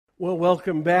Well,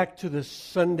 welcome back to the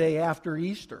Sunday after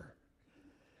Easter.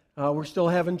 We're still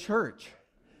having church.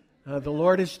 The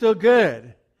Lord is still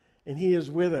good, and He is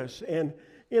with us. And,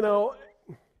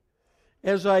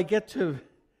 as I get to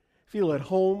feel at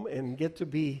home and get to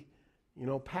be,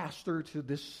 pastor to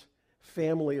this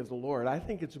family of the Lord, I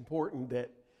think it's important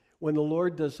that when the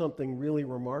Lord does something really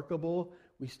remarkable,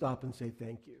 we stop and say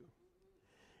thank you.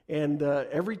 And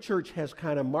every church has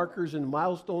kind of markers and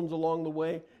milestones along the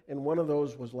way, and one of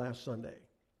those was last Sunday.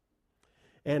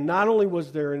 And not only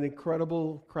was there an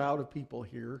incredible crowd of people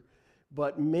here,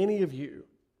 but many of you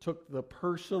took the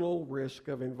personal risk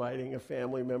of inviting a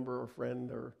family member or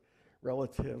friend or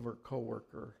relative or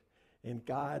coworker, and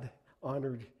God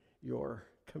honored your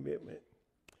commitment.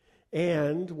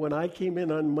 And when I came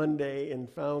in on Monday and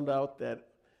found out that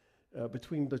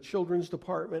between the children's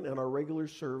department and our regular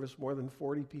service, more than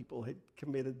 40 people had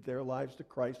committed their lives to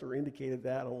Christ or indicated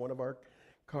that on one of our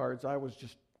cards, I was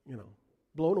just,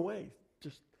 blown away.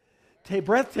 Just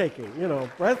breathtaking,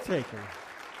 breathtaking.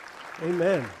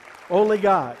 Amen. Only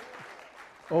God.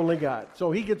 Only God.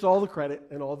 So He gets all the credit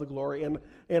and all the glory. And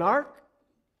our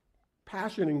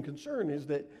passion and concern is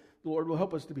that the Lord will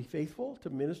help us to be faithful, to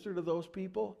minister to those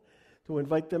people, to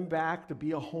invite them back, to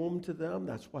be a home to them.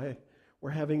 That's why we're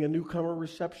having a newcomer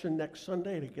reception next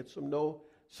Sunday to get to know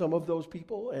some of those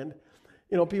people. And,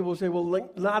 people will say, well,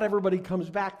 not everybody comes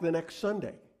back the next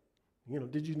Sunday.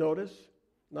 Did you notice?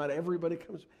 Not everybody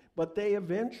comes, but they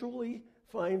eventually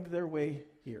find their way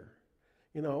here.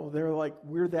 They're like,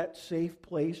 we're that safe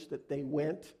place that they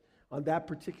went on that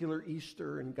particular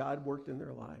Easter, and God worked in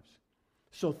their lives.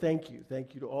 So thank you.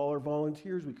 Thank you to all our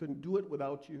volunteers. We couldn't do it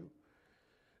without you.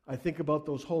 I think about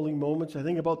those holy moments. I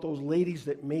think about those ladies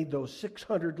that made those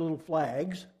 600 little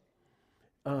flags.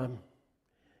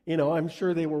 I'm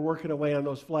sure they were working away on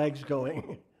those flags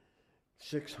going,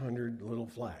 600 little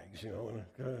flags,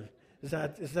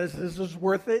 Is this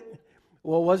worth it?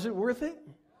 Well, was it worth it?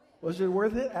 Was it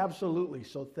worth it? Absolutely.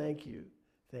 So thank you.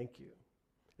 Thank you.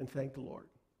 And thank the Lord.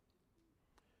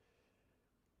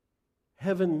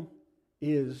 Heaven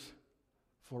is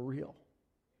for real.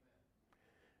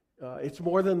 It's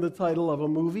more than the title of a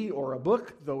movie or a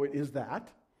book, though it is that.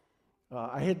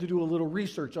 I had to do a little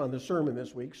research on the sermon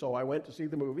this week, so I went to see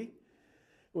the movie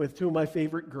with two of my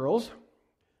favorite girls,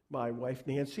 my wife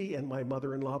Nancy and my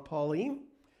mother-in-law Pauline.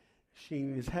 She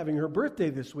is having her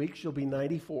birthday this week. She'll be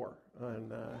 94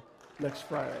 on next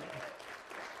Friday.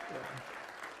 Yeah.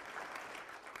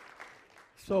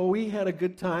 So we had a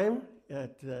good time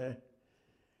at,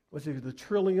 was it the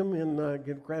Trillium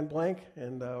in Grand Blanc,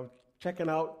 and checking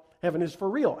out Heaven is for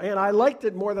Real. And I liked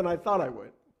it more than I thought I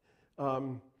would.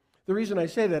 The reason I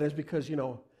say that is because,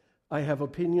 I have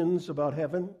opinions about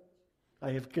heaven. I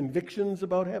have convictions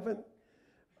about heaven.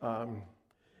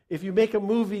 If you make a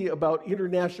movie about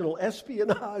international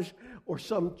espionage or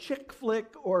some chick flick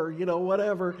or,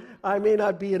 whatever, I may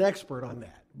not be an expert on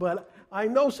that. But I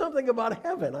know something about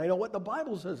heaven. I know what the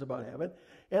Bible says about heaven.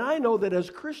 And I know that as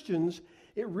Christians,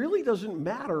 it really doesn't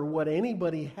matter what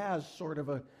anybody has sort of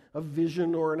a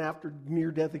vision or an after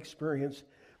near-death experience.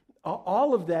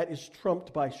 All of that is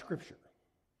trumped by Scripture.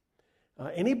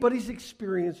 Anybody's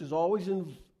experience is always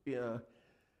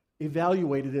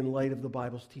evaluated in light of the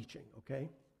Bible's teaching, okay?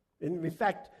 And in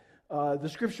fact, the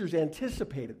Scriptures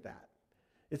anticipated that.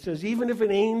 It says, even if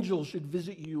an angel should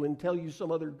visit you and tell you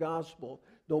some other gospel,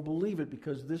 don't believe it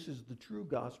because this is the true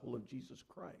gospel of Jesus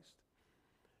Christ.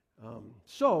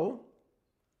 So,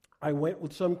 I went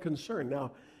with some concern.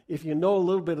 Now, if you know a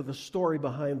little bit of the story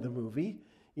behind the movie,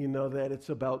 you know that it's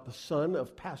about the son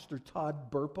of Pastor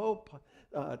Todd Burpo.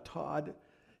 Todd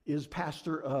is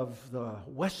pastor of the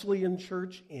Wesleyan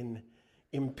Church in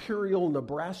Imperial,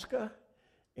 Nebraska,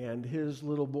 and his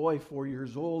little boy, 4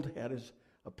 years old, had his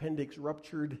appendix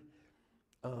ruptured.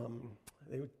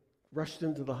 They rushed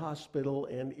him to the hospital,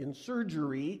 and in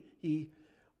surgery, he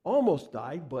almost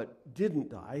died, but didn't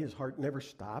die. His heart never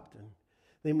stopped, and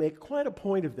they make quite a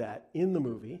point of that in the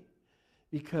movie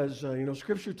because,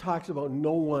 Scripture talks about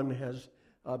no one has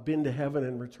been to heaven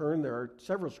and returned. There are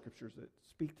several Scriptures that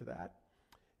speak to that,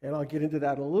 and I'll get into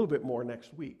that a little bit more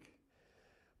next week.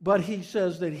 But he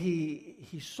says that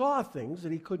he saw things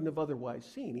that he couldn't have otherwise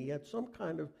seen. He had some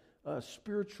kind of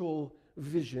spiritual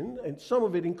vision, and some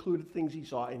of it included things he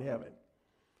saw in heaven.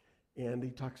 And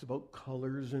he talks about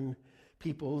colors and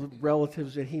people,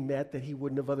 relatives that he met that he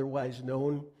wouldn't have otherwise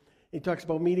known. He talks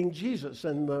about meeting Jesus,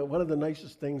 and one of the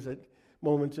nicest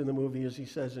moments in the movie is he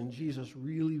says, and Jesus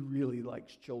really, really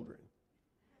likes children.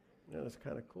 Yeah, that's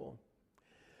kind of cool.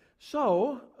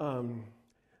 So,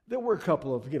 there were a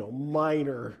couple of,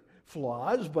 minor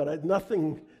flaws, but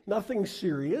nothing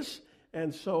serious.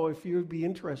 And so if you'd be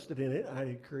interested in it, I'd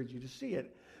encourage you to see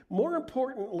it. More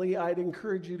importantly, I'd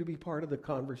encourage you to be part of the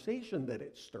conversation that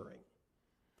it's stirring.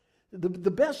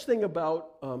 The best thing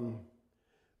about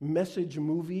message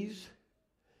movies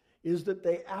is that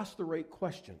they ask the right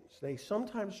questions. They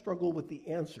sometimes struggle with the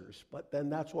answers, but then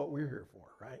that's what we're here for,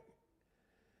 right?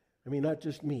 I mean, not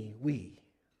just me. We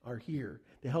are here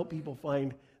to help people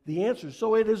find the answers.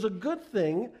 So it is a good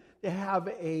thing to have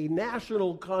a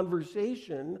national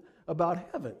conversation about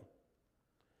heaven.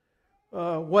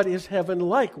 What is heaven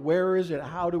like? Where is it?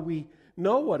 How do we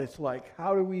know what it's like?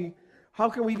 How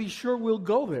can we be sure we'll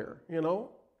go there, you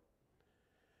know?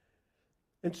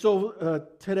 And so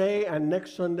today and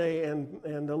next Sunday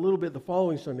and a little bit the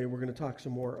following Sunday, we're going to talk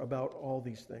some more about all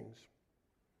these things.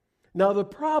 Now, the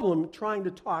problem trying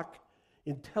to talk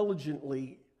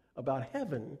intelligently about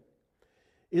heaven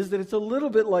is that it's a little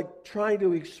bit like trying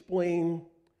to explain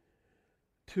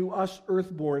to us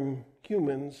earthborn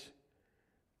humans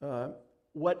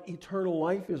what eternal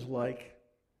life is like,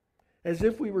 as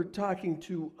if we were talking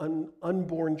to an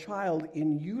unborn child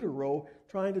in utero,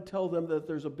 trying to tell them that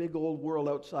there's a big old world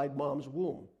outside mom's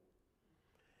womb.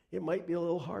 It might be a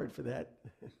little hard for that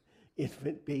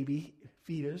infant baby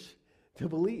fetus to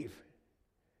believe.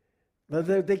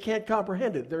 They can't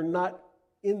comprehend it. They're not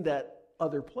in that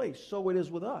other place. So it is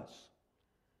with us.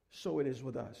 So it is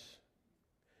with us.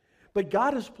 But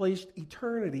God has placed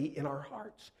eternity in our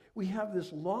hearts. We have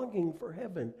this longing for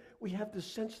heaven. We have this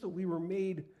sense that we were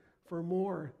made for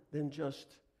more than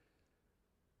just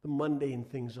the mundane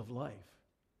things of life.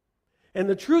 And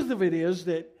the truth of it is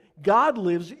that God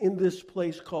lives in this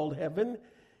place called heaven,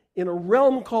 in a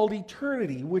realm called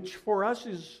eternity, which for us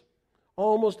is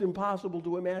almost impossible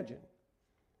to imagine.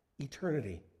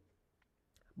 Eternity.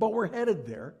 But we're headed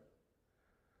there.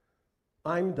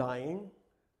 I'm dying,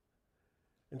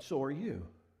 and so are you.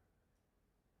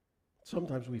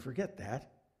 Sometimes we forget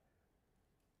that.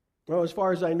 Well, as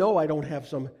far as I know, I don't have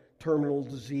some terminal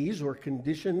disease or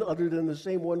condition other than the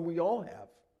same one we all have,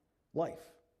 life.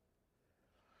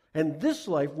 And this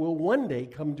life will one day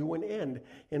come to an end.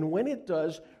 And when it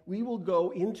does, we will go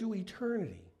into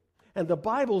eternity. And the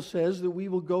Bible says that we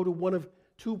will go to one of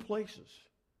two places.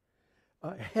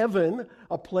 Heaven,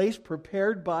 a place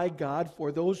prepared by God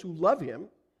for those who love Him,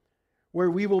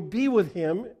 where we will be with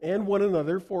Him and one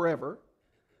another forever.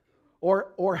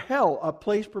 Or hell, a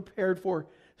place prepared for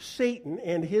Satan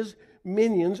and his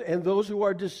minions and those who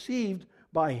are deceived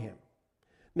by him.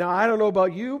 Now, I don't know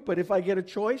about you, but if I get a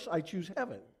choice, I choose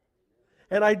heaven.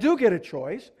 And I do get a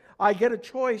choice. I get a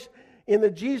choice in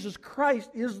that Jesus Christ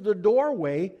is the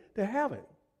doorway to heaven.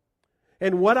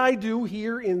 And what I do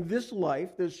here in this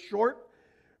life, this short,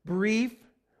 brief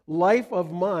life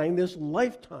of mine, this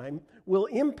lifetime, will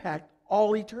impact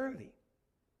all eternity.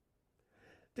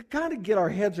 To kind of get our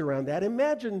heads around that,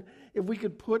 imagine if we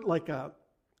could put like a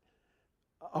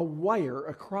wire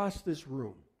across this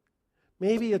room.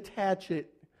 Maybe attach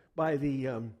it by the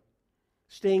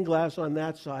stained glass on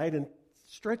that side and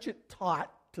stretch it taut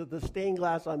to the stained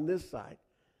glass on this side.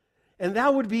 And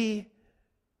that would be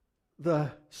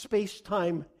the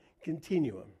space-time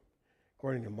continuum,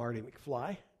 according to Marty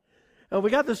McFly. And we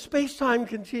got the space-time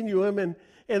continuum, and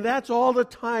that's all the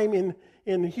time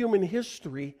in human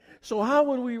history. So how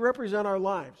would we represent our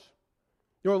lives?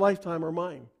 Your lifetime or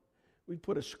mine? We'd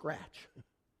put a scratch.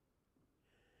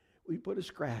 We put a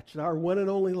scratch, our one and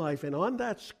only life. And on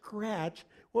that scratch,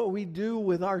 what we do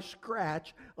with our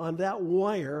scratch on that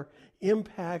wire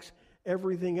impacts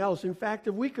everything else. In fact,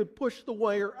 if we could push the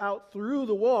wire out through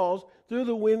the walls, through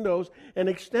the windows, and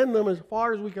extend them as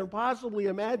far as we can possibly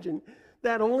imagine,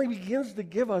 that only begins to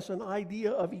give us an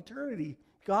idea of eternity.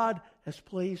 God has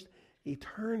placed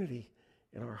eternity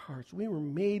in our hearts. We were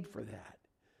made for that.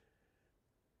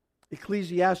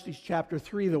 Ecclesiastes chapter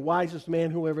 3, the wisest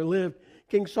man who ever lived,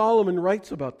 King Solomon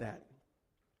writes about that.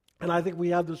 And I think we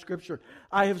have the scripture.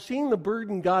 I have seen the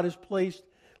burden God has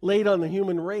laid on the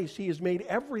human race. He has made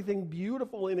everything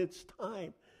beautiful in its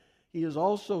time. He has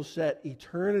also set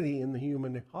eternity in the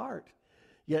human heart.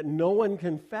 Yet no one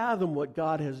can fathom what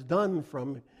God has done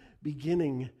from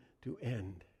beginning to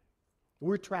end.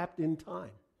 We're trapped in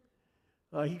time.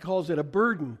 He calls it a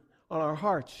burden on our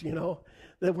hearts,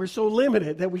 that we're so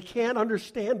limited that we can't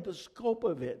understand the scope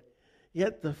of it.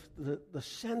 Yet the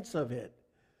sense of it,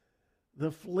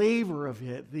 the flavor of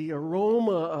it, the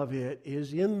aroma of it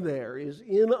is in there, is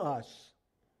in us.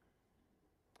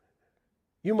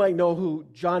 You might know who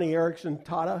Joni Eareckson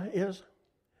Tada is.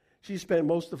 She spent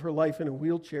most of her life in a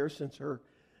wheelchair since her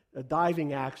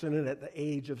diving accident at the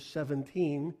age of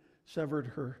 17 severed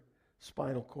her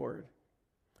spinal cord.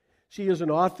 She is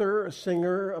an author, a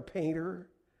singer, a painter,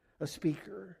 a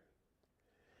speaker.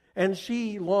 And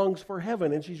she longs for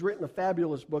heaven, and she's written a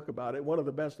fabulous book about it, one of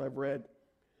the best I've read.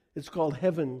 It's called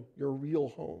Heaven, Your Real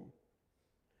Home.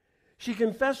 She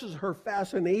confesses her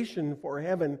fascination for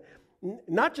heaven,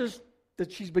 not just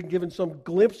that she's been given some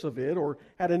glimpse of it or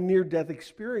had a near-death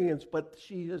experience, but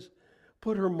she has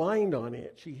put her mind on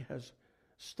it. She has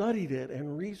studied it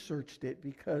and researched it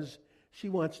because she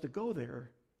wants to go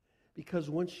there. Because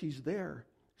once she's there,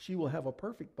 she will have a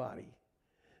perfect body.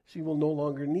 She will no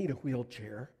longer need a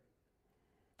wheelchair.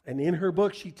 And in her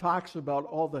book, she talks about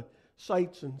all the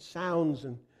sights and sounds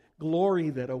and glory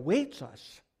that awaits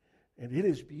us. And it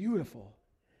is beautiful,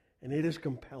 and it is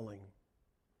compelling.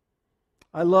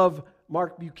 I love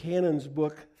Mark Buchanan's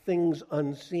book, Things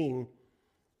Unseen.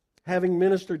 Having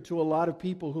ministered to a lot of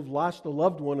people who've lost a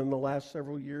loved one in the last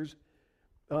several years,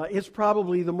 it's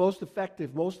probably the most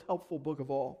effective, most helpful book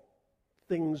of all,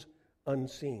 Things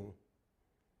Unseen.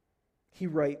 He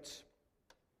writes,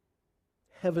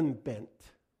 heaven bent.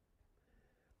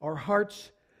 Our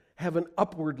hearts have an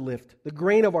upward lift. The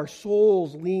grain of our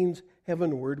souls leans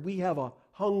heavenward. We have a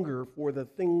hunger for the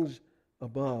things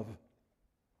above.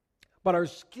 But our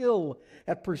skill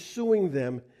at pursuing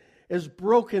them is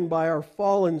broken by our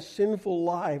fallen, sinful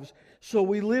lives. So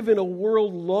we live in a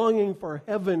world longing for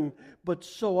heaven, but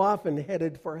so often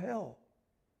headed for hell.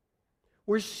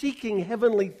 We're seeking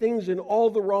heavenly things in all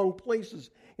the wrong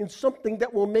places, in something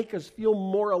that will make us feel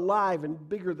more alive and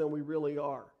bigger than we really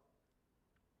are.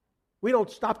 We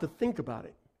don't stop to think about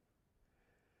it.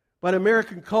 But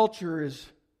American culture is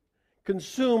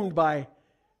consumed by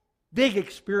big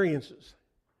experiences,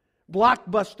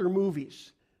 blockbuster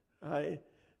movies.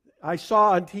 I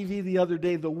saw on TV the other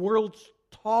day the world's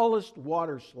tallest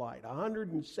water slide,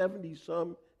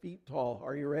 170-some feet tall.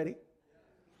 Are you ready?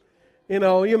 You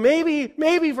know,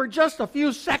 maybe for just a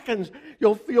few seconds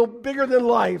you'll feel bigger than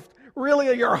life.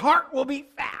 Really, your heart will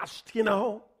beat fast, you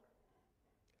know.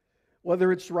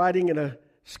 Whether it's riding in a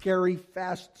scary,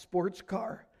 fast sports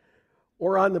car,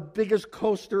 or on the biggest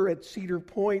coaster at Cedar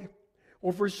Point,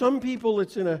 or for some people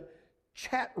it's in a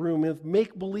chat room with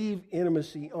make-believe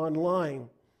intimacy online,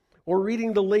 or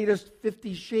reading the latest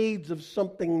 50 Shades of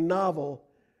something novel,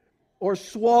 or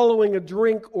swallowing a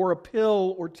drink or a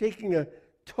pill, or taking a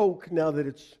toke now that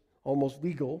it's almost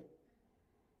legal,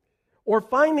 or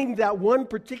finding that one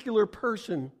particular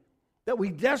person that we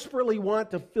desperately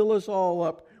want to fill us all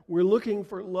up. We're looking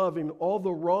for love in all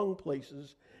the wrong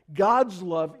places. God's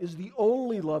love is the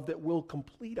only love that will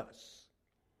complete us.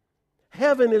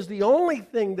 Heaven is the only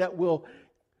thing that will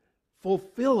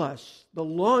fulfill us, the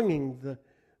longing,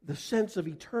 the sense of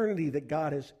eternity that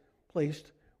God has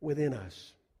placed within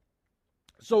us.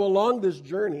 So along this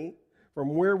journey,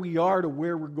 from where we are to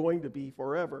where we're going to be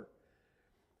forever,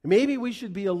 maybe we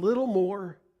should be a little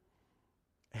more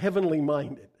heavenly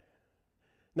minded.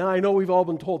 Now, I know we've all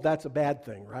been told that's a bad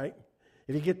thing, right?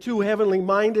 If you get too heavenly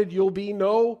minded, you'll be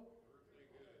no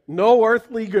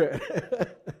earthly good.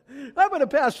 I've been a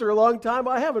pastor a long time.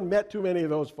 I haven't met too many of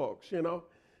those folks, you know.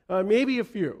 Maybe a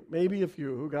few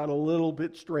who got a little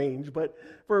bit strange. But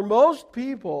for most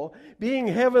people, being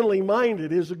heavenly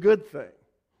minded is a good thing,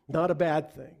 not a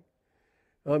bad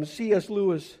thing. C.S.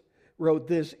 Lewis wrote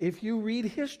this: if you read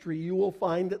history, you will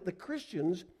find that the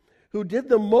Christians who did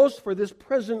the most for this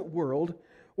present world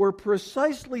were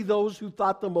precisely those who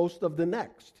thought the most of the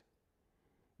next.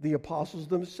 The apostles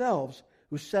themselves,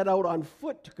 who set out on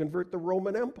foot to convert the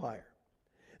Roman Empire.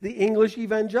 The English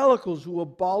evangelicals who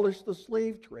abolished the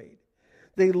slave trade.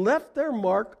 They left their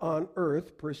mark on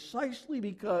earth precisely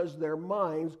because their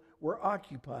minds were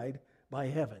occupied by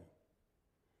heaven.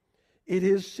 It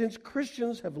is since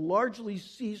Christians have largely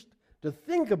ceased to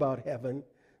think about heaven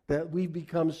that we've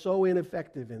become so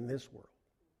ineffective in this world.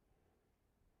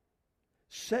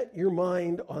 Set your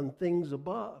mind on things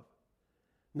above,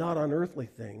 not on earthly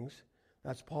things.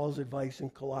 That's Paul's advice in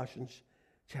Colossians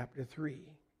chapter 3.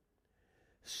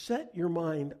 Set your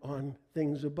mind on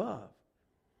things above.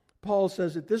 Paul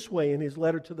says it this way in his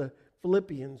letter to the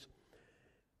Philippians: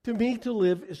 to me to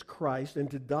live is Christ,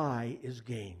 and to die is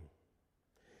gain.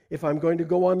 If I'm going to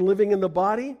go on living in the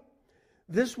body,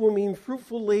 this will mean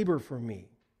fruitful labor for me.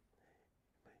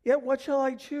 Yet what shall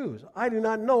I choose? I do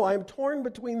not know. I am torn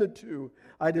between the two.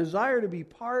 I desire to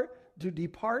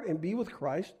depart and be with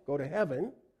Christ, go to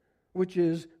heaven, which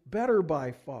is better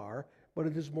by far, but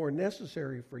it is more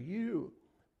necessary for you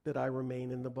that I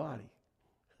remain in the body.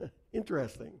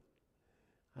 Interesting.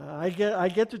 I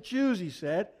get to choose, he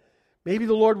said. Maybe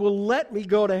the Lord will let me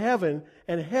go to heaven,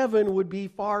 and heaven would be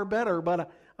far better,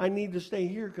 but I need to stay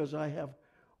here because I have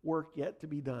work yet to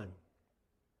be done.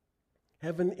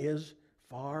 Heaven is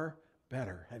far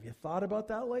better. Have you thought about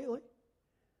that lately?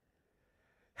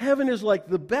 Heaven is like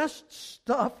the best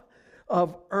stuff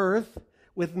of earth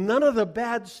with none of the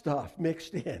bad stuff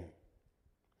mixed in.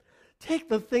 Take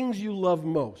the things you love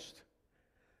most.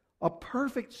 A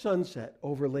perfect sunset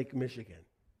over Lake Michigan.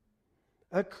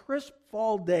 A crisp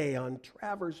fall day on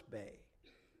Traverse Bay.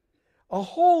 A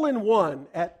hole-in-one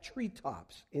at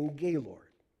Treetops in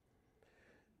Gaylord.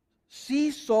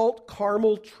 Sea salt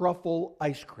caramel truffle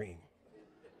ice cream.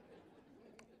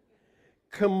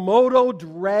 Komodo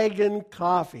dragon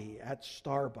coffee at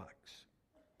Starbucks.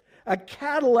 A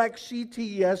Cadillac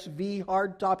CTS V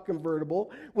hardtop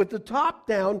convertible with the top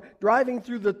down driving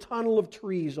through the tunnel of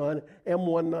trees on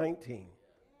M119.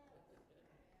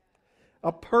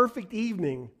 A perfect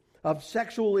evening of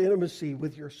sexual intimacy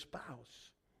with your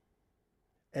spouse.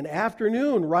 An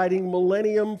afternoon riding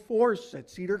Millennium Force at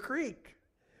Cedar Creek.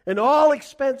 An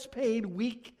all-expense-paid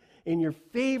week in your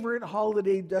favorite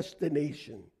holiday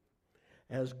destination.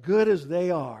 As good as they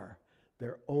are,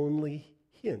 they're only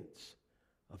hints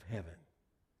of heaven.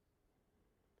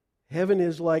 Heaven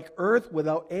is like earth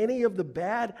without any of the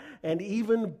bad and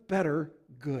even better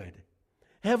good.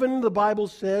 Heaven, the Bible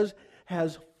says,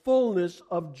 has fullness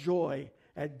of joy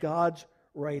at God's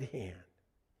right hand.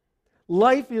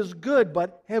 Life is good,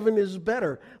 but heaven is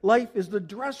better. Life is the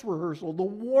dress rehearsal, the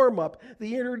warm-up,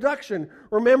 the introduction.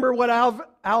 Remember what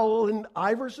Allen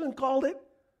Iverson called it?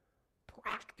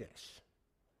 Practice.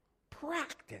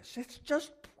 Practice. It's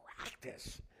just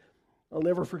practice. I'll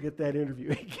never forget that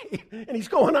interview he gave. And he's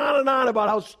going on and on about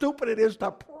how stupid it is to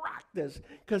practice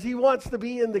because he wants to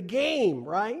be in the game,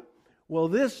 right? Well,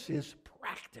 this is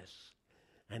practice,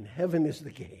 and heaven is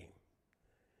the game.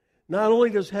 Not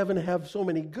only does heaven have so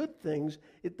many good things,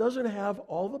 it doesn't have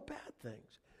all the bad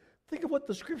things. Think of what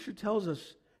the Scripture tells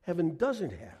us heaven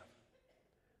doesn't have.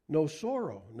 No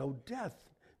sorrow, no death,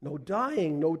 no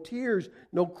dying, no tears,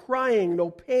 no crying,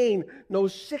 no pain, no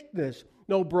sickness,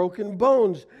 no broken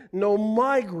bones, no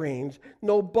migraines,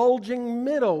 no bulging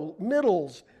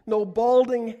middles, no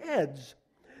balding heads,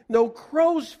 no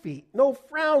crow's feet, no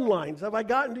frown lines. Have I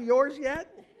gotten to yours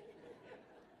yet?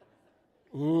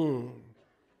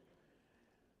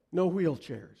 No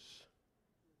wheelchairs,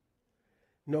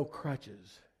 no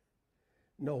crutches,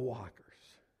 no walkers,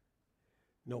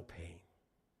 no pain.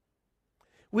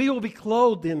 We will be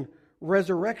clothed in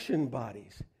resurrection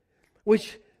bodies,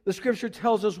 which the Scripture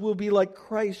tells us will be like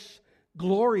Christ's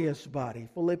glorious body,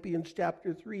 Philippians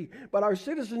chapter 3. But our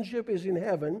citizenship is in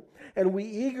heaven, and we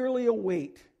eagerly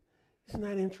await. Isn't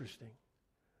that interesting?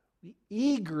 We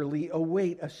eagerly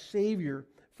await a Savior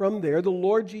from there, the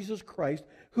Lord Jesus Christ,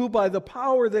 who by the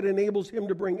power that enables him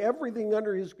to bring everything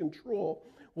under his control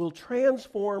will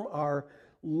transform our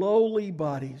lowly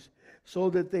bodies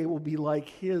so that they will be like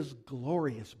his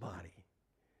glorious body.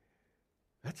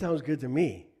 That sounds good to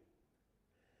me.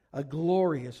 A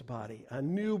glorious body, a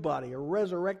new body, a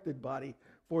resurrected body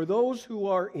for those who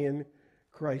are in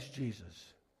Christ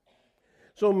Jesus.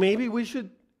 So maybe we should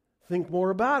think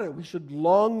more about it. We should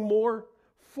long more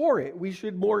for it. We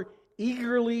should more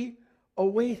eagerly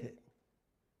await it.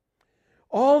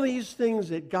 All these things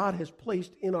that God has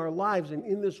placed in our lives and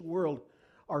in this world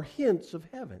are hints of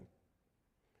heaven.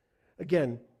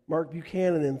 Again, Mark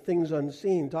Buchanan in Things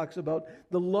Unseen talks about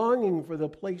the longing for the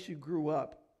place you grew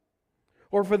up,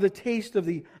 or for the taste of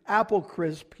the apple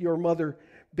crisp your mother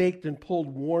baked and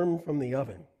pulled warm from the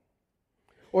oven,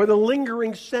 or the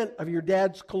lingering scent of your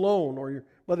dad's cologne or your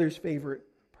mother's favorite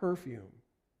perfume,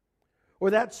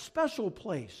 or that special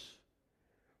place,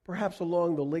 perhaps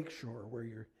along the lakeshore where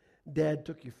your dad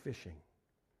took you fishing.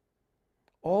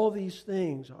 All these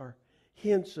things are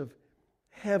hints of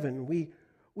heaven.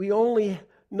 We only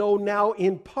know now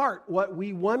in part what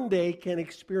we one day can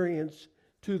experience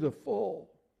to the full.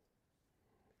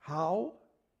 How?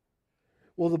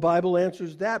 Well, the Bible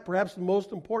answers that, perhaps the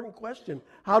most important question.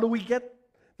 How do we get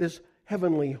this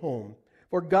heavenly home?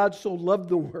 For God so loved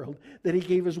the world that he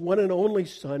gave his one and only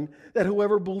Son, that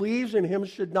whoever believes in him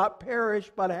should not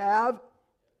perish but have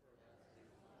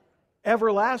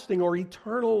everlasting or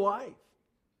eternal life.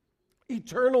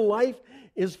 Eternal life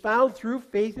is found through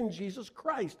faith in Jesus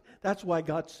Christ. That's why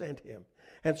God sent him.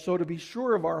 And so to be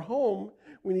sure of our home,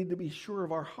 we need to be sure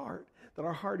of our heart, that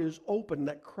our heart is open,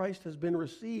 that Christ has been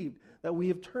received, that we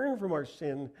have turned from our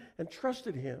sin and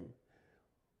trusted him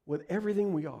with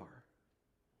everything we are.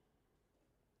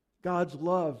 God's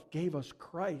love gave us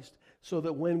Christ so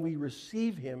that when we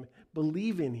receive him,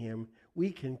 believe in him,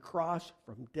 we can cross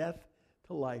from death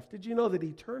to life. Did you know that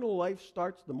eternal life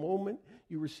starts the moment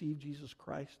you receive Jesus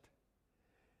Christ?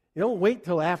 You don't wait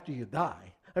till after you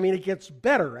die. I mean, it gets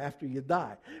better after you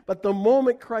die. But the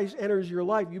moment Christ enters your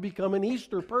life, you become an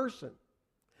Easter person.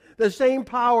 The same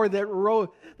power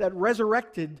that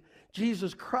resurrected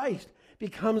Jesus Christ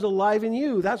becomes alive in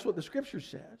you. That's what the Scripture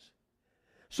says.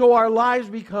 So our lives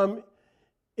become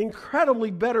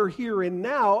incredibly better here and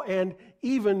now, and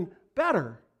even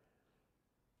better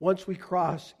once we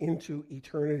cross into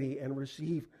eternity and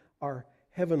receive our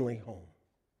heavenly home.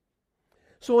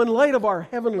 So in light of our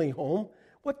heavenly home,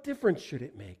 what difference should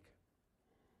it make?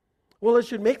 Well, it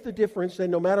should make the difference that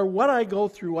no matter what I go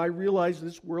through, I realize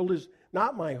this world is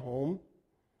not my home.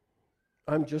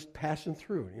 I'm just passing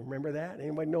through. You remember that?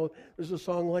 Anybody know there's a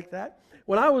song like that?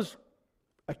 When I was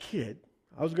a kid,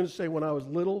 I was going to say when I was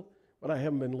little, but I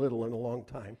haven't been little in a long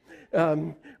time.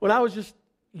 When I was just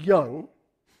young,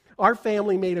 our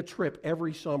family made a trip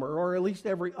every summer, or at least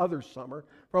every other summer,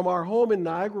 from our home in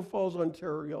Niagara Falls,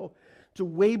 Ontario, to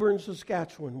Weyburn,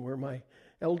 Saskatchewan, where my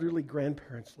elderly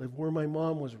grandparents lived, where my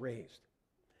mom was raised.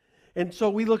 And so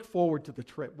we looked forward to the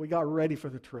trip. We got ready for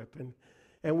the trip,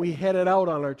 and we headed out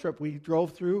on our trip. We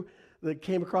drove through,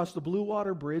 came across the Blue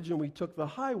Water Bridge, and we took the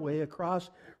highway across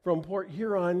from Port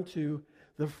Huron to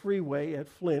the freeway at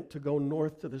Flint to go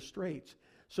north to the Straits.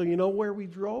 So you know where we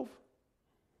drove?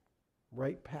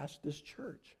 Right past this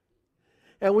church.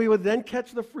 And we would then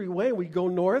catch the freeway, and we'd go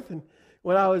north, and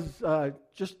when I was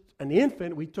just an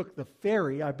infant, we took the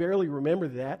ferry. I barely remember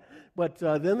that. But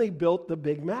then they built the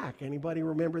Big Mac. Anybody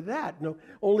remember that? No,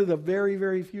 only the very,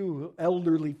 very few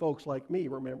elderly folks like me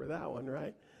remember that one,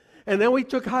 right? And then we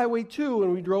took Highway 2,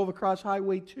 and we drove across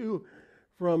Highway 2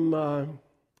 from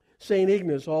St.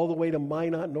 Ignace all the way to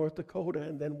Minot, North Dakota,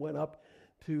 and then went up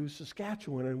to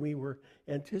Saskatchewan, and we were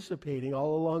anticipating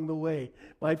all along the way.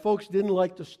 My folks didn't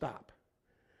like to stop.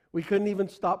 We couldn't even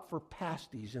stop for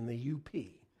pasties in the UP.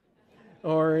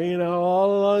 Or,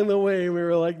 all along the way, we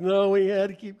were like, no, we had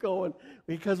to keep going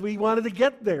because we wanted to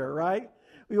get there, right?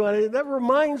 That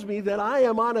reminds me that I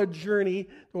am on a journey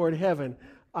toward heaven.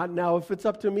 Now, if it's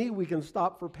up to me, we can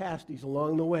stop for pasties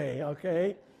along the way,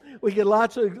 okay? We get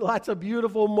lots of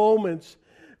beautiful moments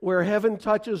where heaven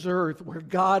touches earth, where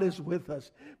God is with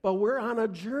us. But we're on a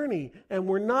journey, and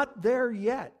we're not there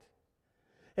yet.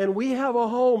 And we have a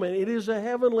home, and it is a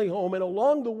heavenly home. And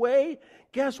along the way,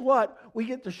 guess what? We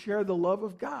get to share the love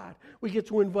of God. We get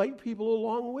to invite people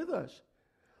along with us.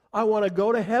 I want to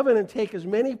go to heaven and take as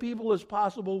many people as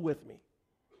possible with me.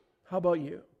 How about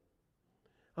you?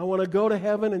 I want to go to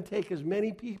heaven and take as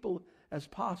many people as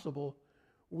possible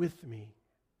with me.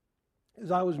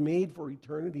 As I was made for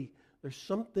eternity, there's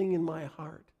something in my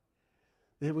heart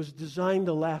that was designed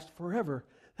to last forever.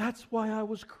 That's why I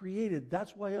was created.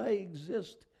 That's why I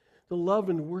exist, to love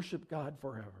and worship God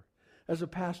forever. As a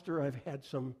pastor, I've had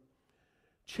some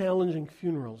challenging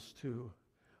funerals to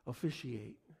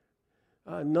officiate.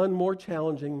 None more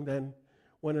challenging than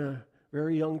when a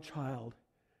very young child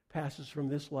passes from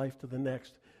this life to the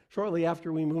next. Shortly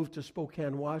after we moved to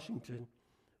Spokane, Washington,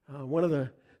 one of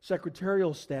the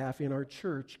secretarial staff in our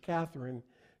church, Catherine,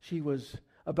 she was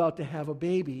about to have a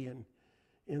baby, and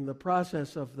in the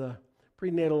process of the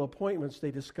prenatal appointments,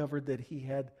 they discovered that he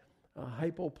had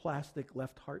hypoplastic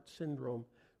left heart syndrome,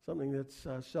 something that's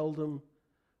seldom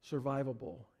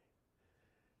survivable.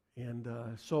 And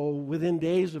so within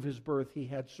days of his birth, he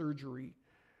had surgery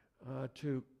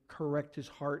to correct his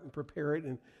heart and prepare it.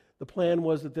 And the plan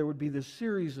was that there would be this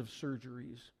series of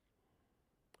surgeries.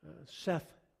 Seth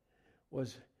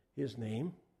was his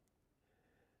name.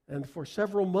 And for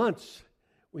several months,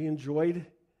 we enjoyed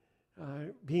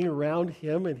being around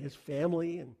him and his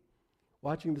family and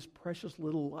watching this precious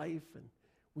little life. And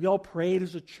we all prayed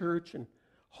as a church and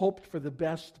hoped for the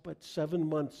best, but 7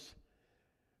 months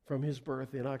from his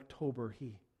birth in October,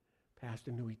 he passed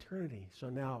into eternity. So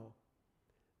now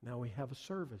we have a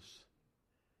service.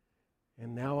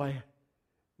 And now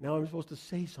I'm supposed to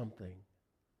say something.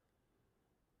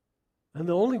 And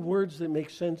the only words that make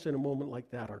sense in a moment like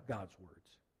that are God's words.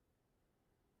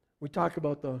 We talk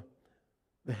about the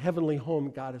heavenly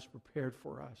home God has prepared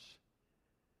for us.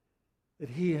 That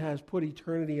He has put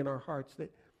eternity in our hearts.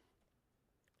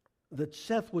 That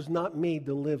Seth was not made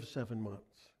to live 7 months.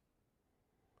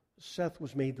 Seth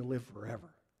was made to live forever.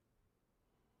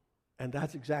 And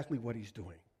that's exactly what he's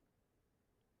doing.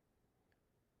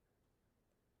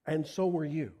 And so were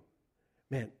you,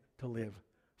 meant to live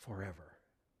forever.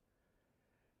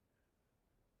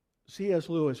 C.S.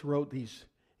 Lewis wrote these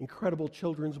incredible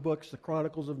children's books, The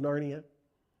Chronicles of Narnia.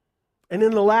 And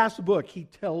in the last book, he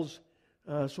tells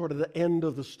sort of the end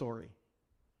of the story.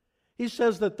 He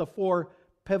says that the four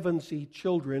Pevensey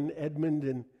children, Edmund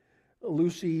and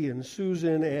Lucy and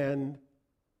Susan and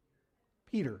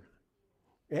Peter.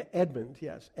 Edmund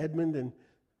and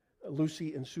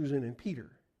Lucy and Susan and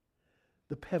Peter.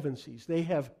 The Pevenseys. They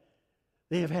have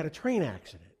had a train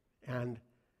accident. And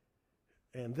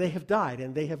they have died,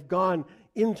 and they have gone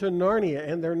into Narnia,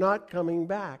 and they're not coming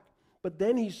back. But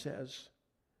then he says,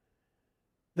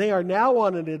 they are now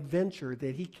on an adventure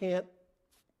that he can't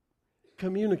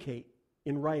communicate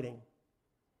in writing.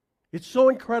 It's so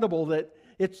incredible that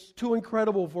it's too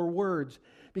incredible for words,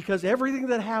 because everything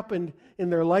that happened in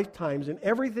their lifetimes and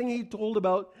everything he told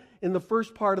about in the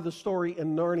first part of the story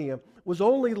in Narnia was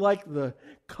only like the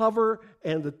cover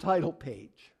and the title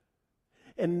page.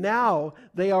 And now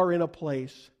they are in a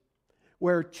place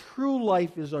where true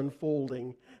life is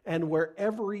unfolding and where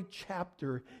every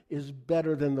chapter is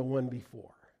better than the one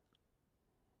before.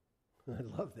 I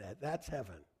love that. That's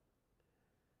heaven.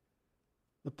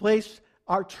 The place,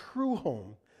 our true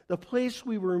home, the place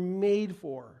we were made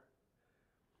for,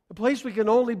 the place we can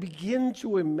only begin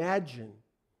to imagine,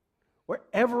 where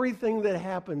everything that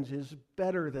happens is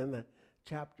better than the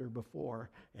chapter before.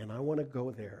 And I want to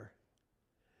go there.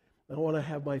 I want to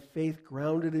have my faith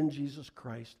grounded in Jesus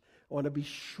Christ. I want to be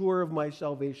sure of my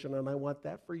salvation, and I want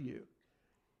that for you.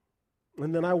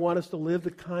 And then I want us to live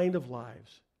the kind of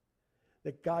lives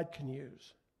that God can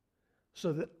use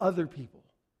so that other people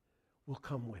will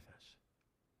come with us.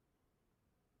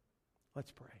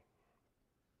 Let's pray.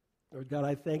 Lord God,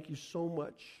 I thank you so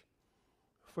much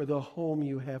for the home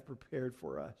you have prepared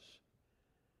for us.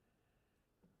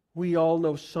 We all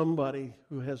know somebody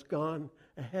who has gone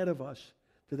ahead of us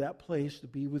to that place to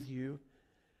be with you.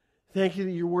 Thank you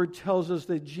that your word tells us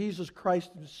that Jesus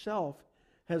Christ himself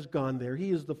has gone there.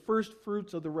 He is the first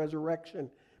fruits of the resurrection.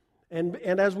 And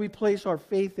as we place our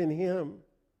faith in him,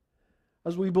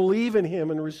 as we believe in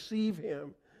him and receive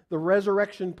him, the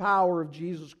resurrection power of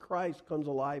Jesus Christ comes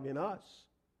alive in us.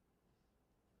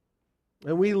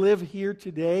 And we live here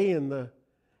today in the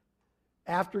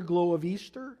afterglow of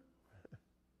Easter,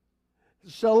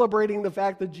 celebrating the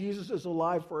fact that Jesus is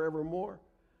alive forevermore.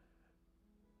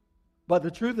 But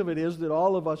the truth of it is that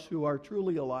all of us who are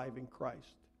truly alive in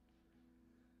Christ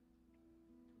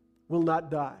will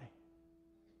not die.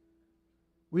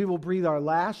 We will breathe our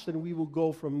last, and we will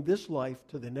go from this life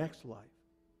to the next life.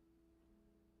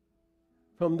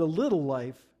 From the little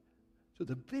life to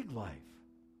the big life.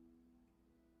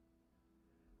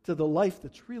 To the life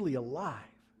that's really alive.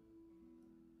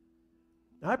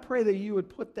 I pray that you would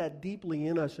put that deeply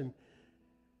in us and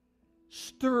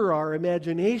stir our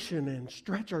imagination and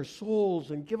stretch our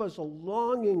souls and give us a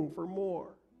longing for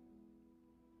more.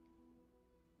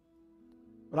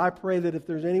 But I pray that if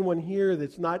there's anyone here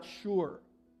that's not sure,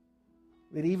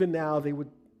 that even now they would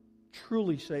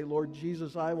truly say, Lord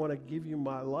Jesus, I want to give you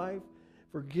my life.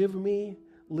 Forgive me,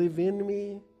 live in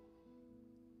me,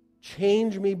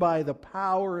 change me by the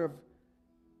power of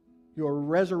your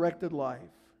resurrected life.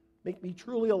 Make me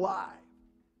truly alive.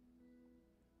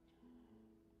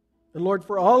 And Lord,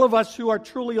 for all of us who are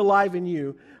truly alive in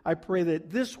you, I pray that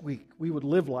this week we would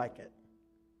live like it.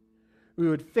 We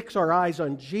would fix our eyes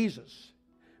on Jesus.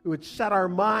 We would set our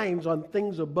minds on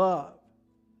things above.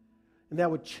 And that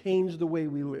would change the way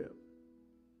we live.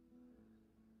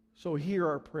 So hear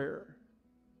our prayer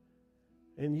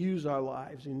and use our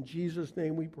lives. In Jesus'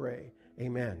 name we pray.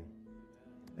 Amen.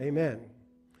 Amen.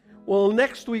 Well,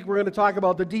 next week we're going to talk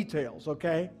about the details,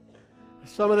 okay?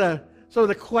 Some of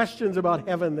the questions about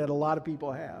heaven that a lot of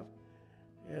people have.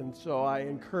 And so I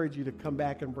encourage you to come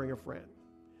back and bring a friend.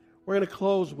 We're going to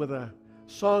close with a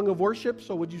song of worship,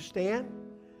 so would you stand?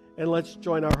 And let's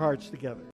join our hearts together.